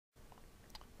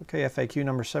Okay, FAQ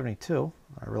number 72.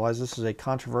 I realize this is a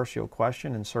controversial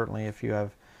question, and certainly if you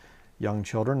have young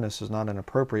children, this is not an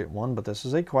appropriate one, but this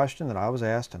is a question that I was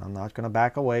asked, and I'm not going to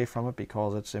back away from it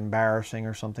because it's embarrassing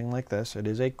or something like this. It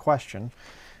is a question,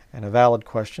 and a valid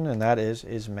question, and that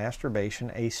is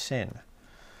masturbation a sin?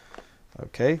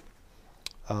 Okay.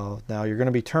 Now you're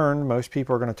going to be most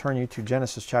people are going to turn you to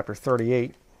Genesis chapter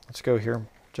 38. Let's go here.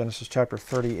 Genesis chapter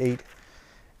 38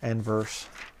 and verse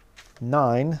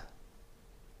 9.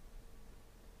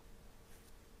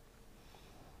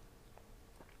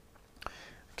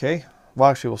 Okay,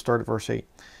 well actually we'll start at verse 8.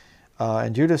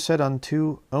 And Judah said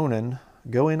unto Onan,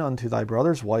 Go in unto thy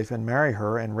brother's wife, and marry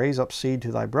her, and raise up seed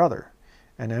to thy brother.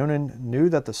 And Onan knew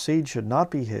that the seed should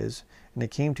not be his, and it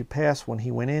came to pass when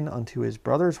he went in unto his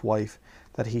brother's wife,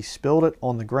 that he spilled it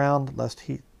on the ground,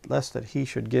 lest that he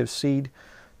should give seed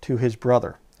to his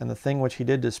brother. And the thing which he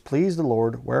did displeased the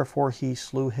Lord, wherefore he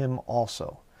slew him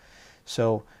also.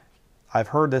 So I've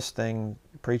heard this thing,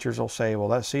 preachers will say, well,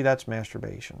 that's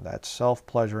masturbation. That's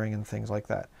self-pleasuring and things like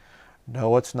that.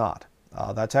 No, it's not.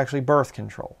 That's actually birth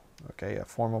control, okay, a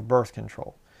form of birth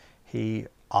control. He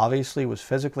obviously was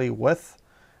physically with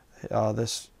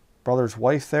this brother's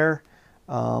wife there.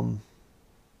 Where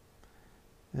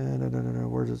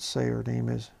does it say her name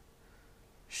is?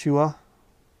 Shua,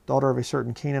 daughter of a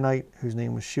certain Canaanite whose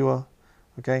name was Shua,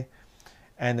 okay?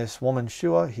 And this woman,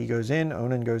 Shua, he goes in,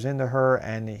 Onan goes into her,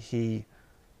 and he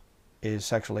is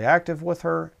sexually active with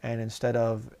her, and instead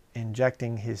of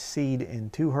injecting his seed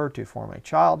into her to form a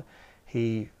child,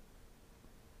 he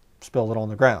spilled it on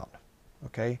the ground,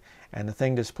 okay? And the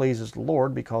thing displeases the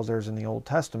Lord because there's in the Old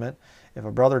Testament, if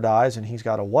a brother dies and he's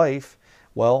got a wife,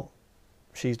 well,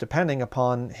 she's depending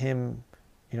upon him,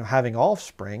 having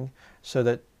offspring so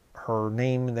that her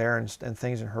name there and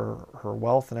things and her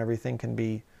wealth and everything can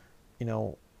be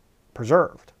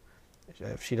preserved.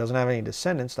 If she doesn't have any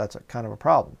descendants, that's kind of a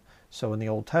problem. So in the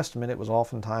Old Testament, it was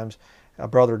oftentimes a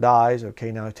brother dies,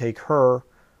 okay, now take her,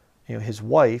 his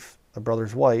wife, the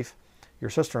brother's wife, your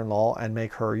sister-in-law, and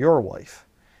make her your wife.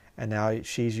 And now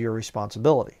she's your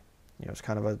responsibility. It's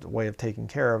kind of a way of taking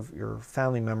care of your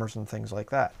family members and things like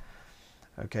that.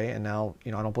 Okay, and now, I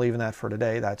don't believe in that for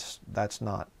today. That's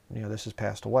not, this has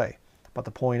passed away. But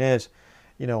the point is,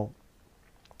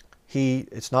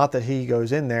 it's not that he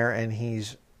goes in there and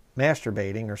he's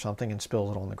masturbating or something and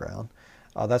spills it on the ground.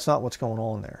 That's not what's going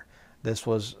on there. This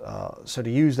was, so to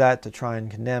use that to try and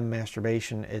condemn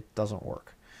masturbation, it doesn't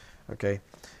work. Okay,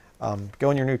 go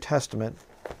in your New Testament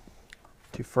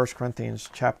to 1 Corinthians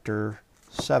chapter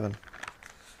 7.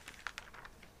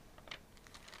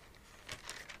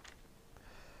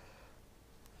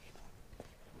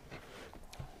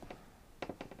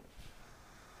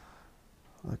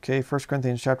 Okay, 1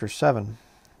 Corinthians chapter 7.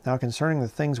 Now concerning the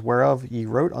things whereof ye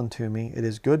wrote unto me, it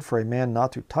is good for a man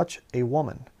not to touch a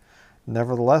woman.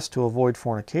 Nevertheless, to avoid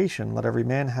fornication, let every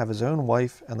man have his own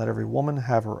wife, and let every woman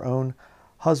have her own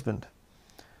husband.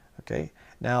 Okay,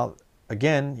 now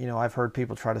again, I've heard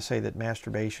people try to say that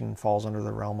masturbation falls under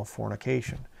the realm of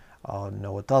fornication.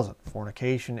 No, it doesn't.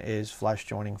 Fornication is flesh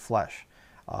joining flesh,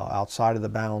 outside of the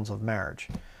bounds of marriage.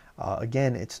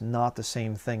 Again, it's not the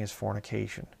same thing as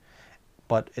fornication.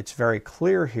 But it's very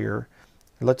clear here.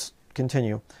 Let's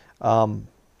continue.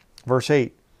 Verse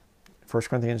 8, 1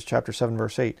 Corinthians chapter 7,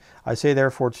 verse 8. I say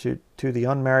therefore to the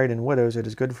unmarried and widows, it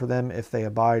is good for them if they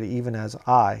abide even as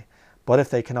I. But if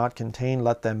they cannot contain,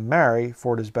 let them marry,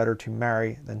 for it is better to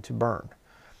marry than to burn.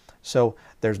 So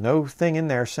there's no thing in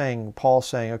there saying, Paul's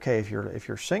saying, okay, if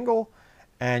you're single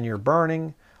and you're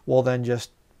burning, well then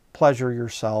just pleasure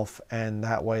yourself, and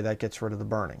that way that gets rid of the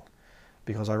burning.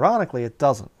 Because ironically, it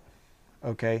doesn't.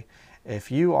 Okay,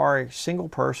 if you are a single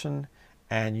person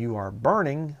and you are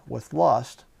burning with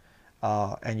lust,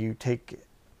 and you take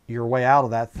your way out of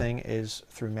that thing is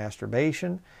through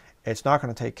masturbation, it's not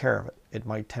going to take care of it. It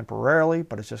might temporarily,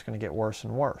 but it's just going to get worse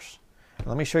and worse. And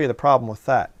let me show you the problem with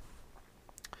that.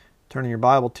 Turn in your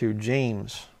Bible to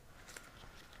James.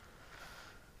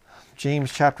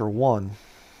 James chapter 1.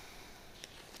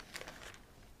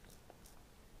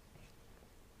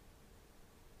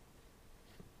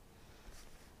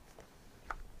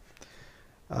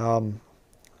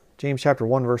 James chapter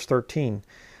 1 verse 13.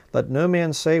 Let no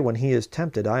man say when he is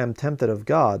tempted, I am tempted of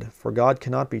God, for God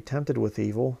cannot be tempted with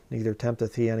evil, neither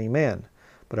tempteth he any man.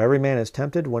 But every man is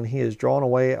tempted when he is drawn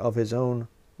away of his own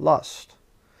lust,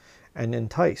 and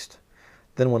enticed.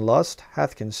 Then when lust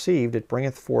hath conceived, it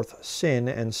bringeth forth sin,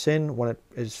 and sin, when it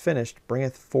is finished,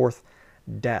 bringeth forth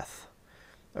death.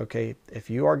 Okay, if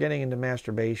you are getting into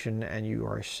masturbation and you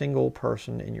are a single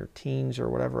person in your teens or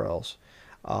whatever else,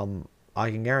 I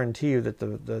can guarantee you that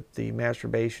the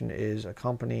masturbation is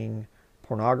accompanying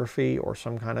pornography or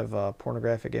some kind of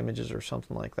pornographic images or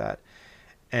something like that.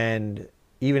 And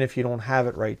even if you don't have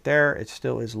it right there, it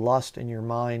still is lust in your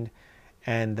mind,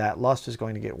 and that lust is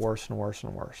going to get worse and worse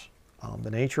and worse.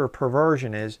 The nature of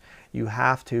perversion is you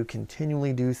have to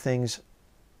continually do things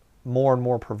more and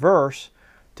more perverse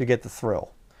to get the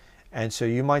thrill. And so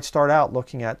you might start out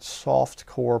looking at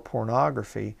soft-core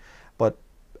pornography, but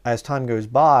as time goes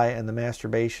by and the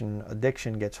masturbation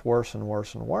addiction gets worse and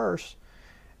worse and worse,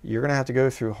 you're going to have to go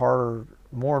through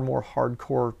more and more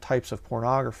hardcore types of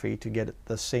pornography to get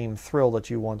the same thrill that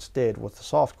you once did with the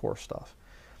softcore stuff.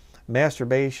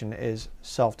 Masturbation is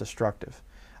self-destructive.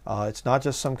 It's not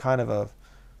just some kind of a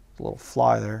little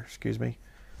fly there, excuse me.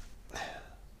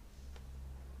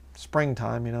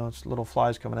 Springtime, you know, it's little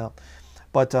flies coming out.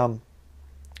 But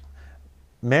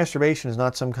masturbation is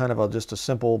not some kind of just a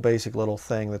simple, basic little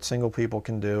thing that single people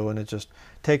can do, and it just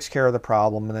takes care of the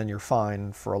problem, and then you're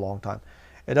fine for a long time.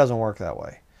 It doesn't work that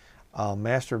way.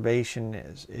 Masturbation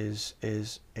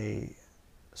is a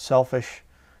selfish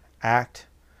act,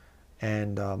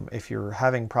 and if you're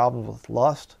having problems with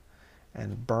lust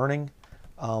and burning,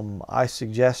 I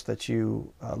suggest that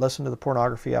you listen to the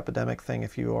pornography epidemic thing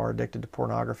if you are addicted to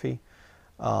pornography.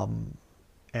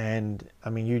 And I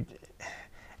mean,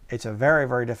 it's a very,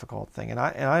 very difficult thing. And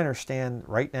I understand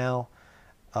right now,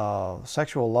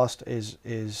 sexual lust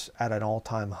is at an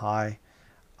all-time high.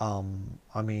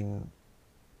 I mean,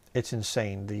 it's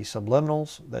insane. The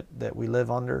subliminals that we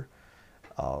live under,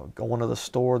 going to the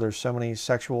store, there's so many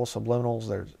sexual subliminals.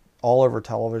 There's all over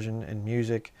television and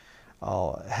music,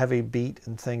 heavy beat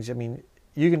and things. I mean,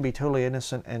 you can be totally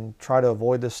innocent and try to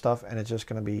avoid this stuff, and it's just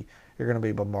going to be, you're going to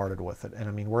be bombarded with it. And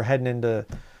I mean, we're heading into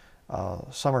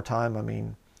summertime. I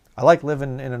mean, I like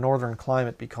living in a northern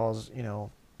climate because, you know,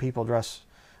 people dress,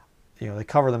 you know, they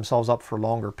cover themselves up for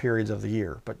longer periods of the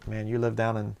year. But man, you live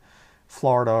down in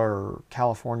Florida or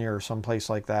California or someplace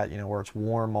like that, you know, where it's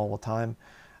warm all the time,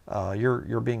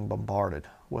 you're being bombarded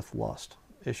with lust,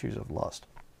 issues of lust.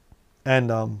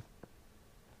 And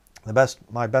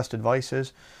my best advice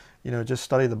is, you know, just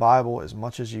study the Bible as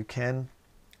much as you can.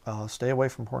 Stay away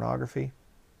from pornography.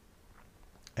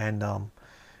 And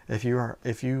if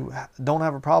you don't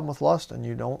have a problem with lust, and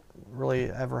you don't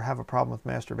really ever have a problem with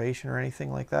masturbation or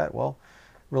anything like that, well,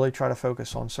 really try to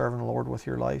focus on serving the Lord with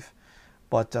your life.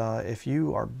 But if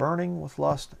you are burning with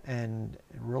lust and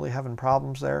really having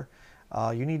problems there,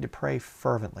 you need to pray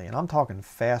fervently. And I'm talking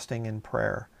fasting and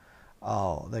prayer,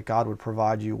 that God would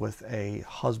provide you with a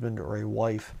husband or a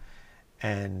wife.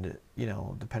 And, you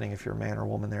know, depending if you're a man or a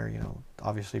woman there, you know,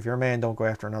 obviously if you're a man, don't go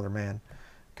after another man,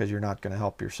 because you're not going to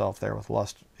help yourself there with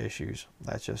lust issues.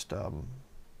 That's just,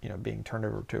 you know, being turned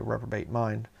over to a reprobate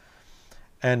mind.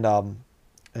 And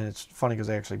it's funny because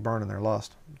they actually burn in their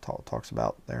lust. Talks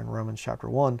about there in Romans chapter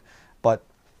 1. But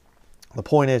the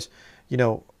point is, you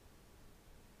know,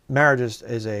 marriage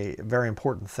is a very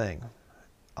important thing,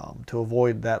 to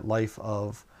avoid that life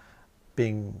of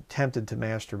being tempted to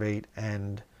masturbate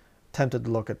and tempted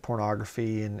to look at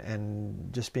pornography and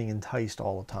just being enticed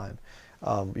all the time.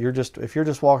 If you're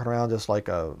just walking around just like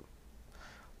an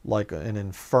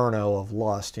inferno of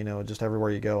lust, you know, just everywhere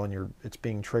you go and it's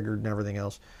being triggered and everything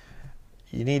else,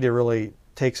 you need to really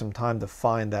take some time to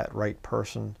find that right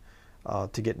person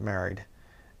to get married,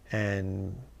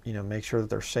 and, you know, make sure that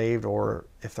they're saved, or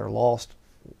if they're lost,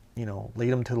 you know,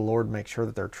 lead them to the Lord, make sure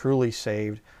that they're truly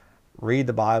saved. Read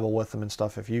the Bible with them and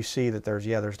stuff. If you see that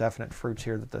there's definite fruits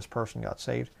here that this person got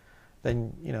saved,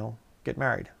 then, you know, get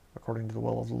married according to the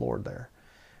will of the Lord there.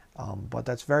 But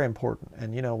that's very important.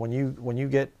 And, you know, when you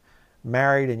get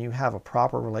married and you have a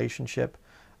proper relationship,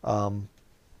 let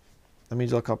me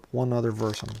look up one other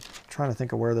verse. I'm trying to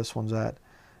think of where this one's at.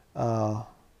 Let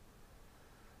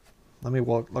me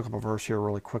look up a verse here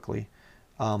really quickly.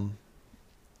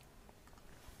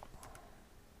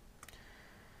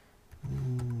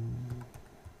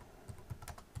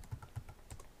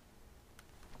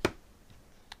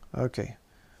 Okay.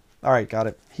 All right, got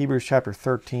it. Hebrews chapter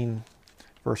 13,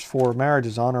 verse 4. Marriage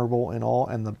is honorable in all,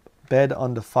 and the bed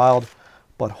undefiled,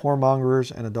 but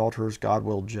whoremongers and adulterers God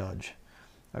will judge.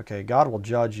 Okay, God will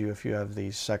judge you if you have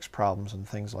these sex problems and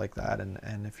things like that,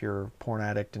 and if you're a porn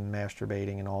addict and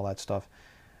masturbating and all that stuff,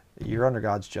 you're under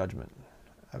God's judgment.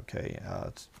 Okay,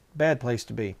 it's a bad place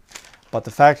to be. But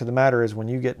the fact of the matter is, when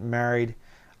you get married,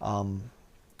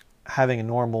 having a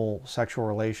normal sexual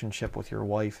relationship with your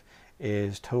wife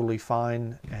is totally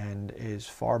fine and is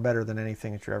far better than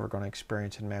anything that you're ever going to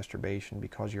experience in masturbation,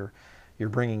 because you're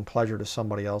bringing pleasure to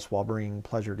somebody else while bringing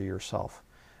pleasure to yourself.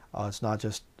 It's not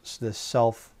just this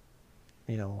selfish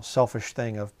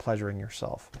thing of pleasuring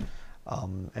yourself,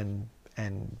 and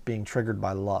being triggered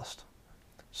by lust.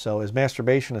 So is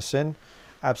masturbation a sin?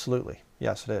 Absolutely.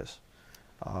 Yes, it is.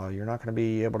 You're not going to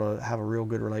be able to have a real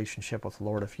good relationship with the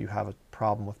Lord if you have a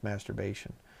problem with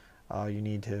masturbation. You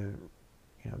need to,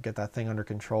 get that thing under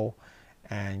control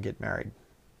and get married.